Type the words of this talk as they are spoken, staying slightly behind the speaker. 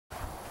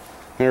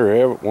Here we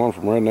have it, one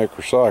from Redneck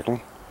Recycling.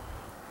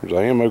 There's a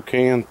ammo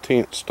can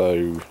tent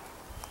stove.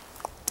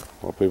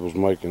 A lot of people's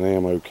making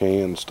ammo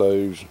can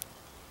stoves.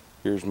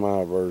 Here's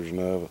my version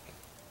of it.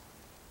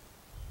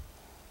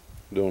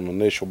 Doing an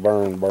initial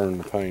burn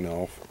the paint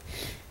off.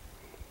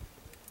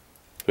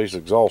 Piece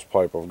of exhaust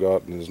pipe I've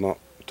got and is not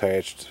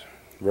attached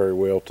very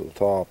well to the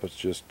top. It's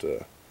just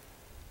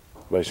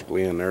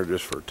basically in there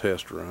just for a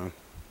test run.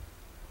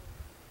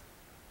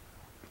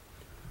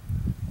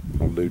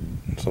 I'll do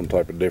some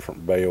type of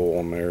different bail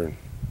on there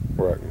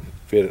where I can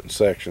fit it in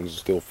sections and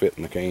still fit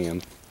in the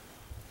can.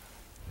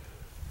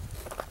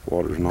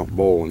 Water's not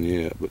boiling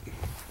yet, but you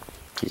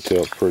can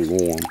tell it's pretty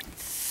warm.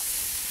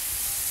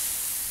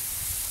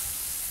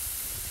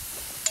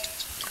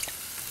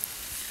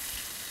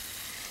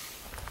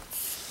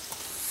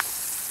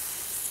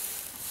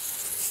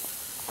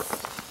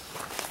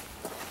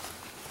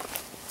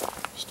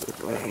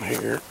 Stick around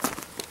here.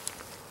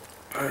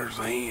 There's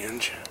the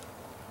hinge.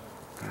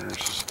 There's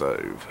the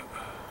stove.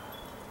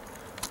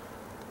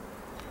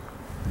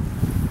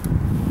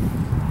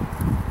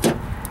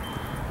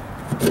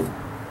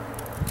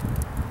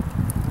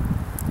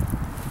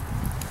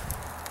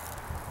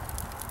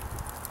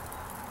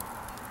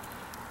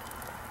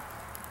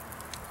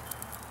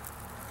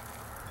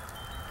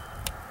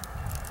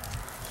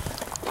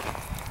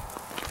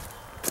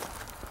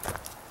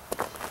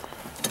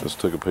 Just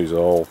took a piece of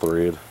all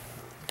thread,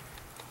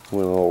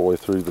 went all the way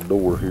through the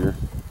door here.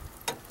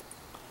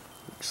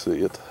 You can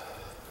see it.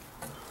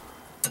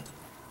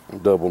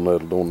 Double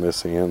nutted on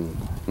this end,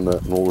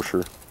 nut and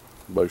washer,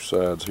 both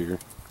sides here.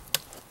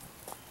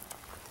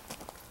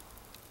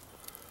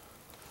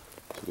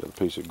 So got a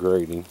piece of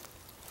grating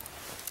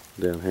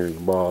down here in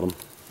the bottom.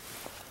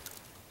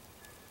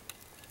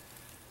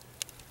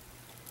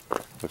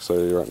 Like I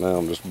say, right now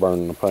I'm just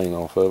burning the paint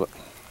off of it.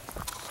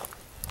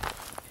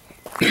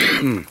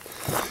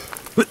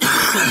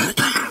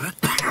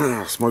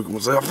 Smoking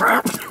myself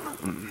out.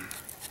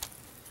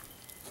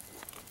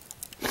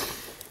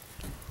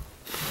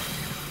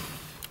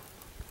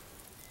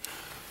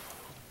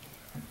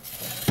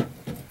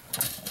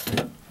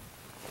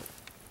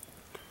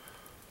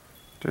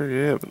 There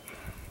you have it.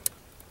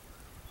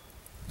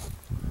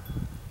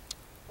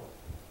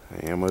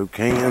 Ammo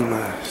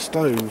can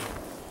stove.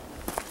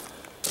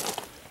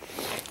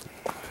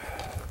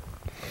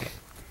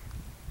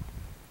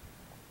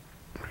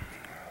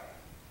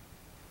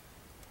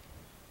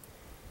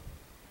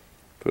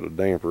 Put a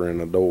damper in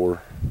the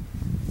door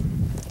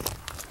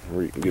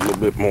where you can get a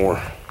little bit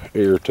more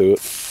air to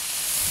it.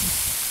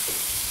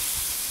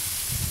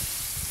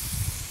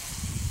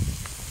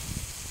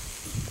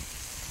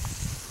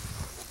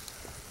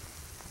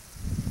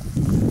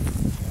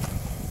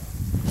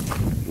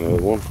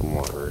 Another one from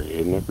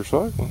Redneck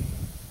Recycling.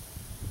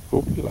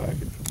 Hope you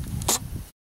like it.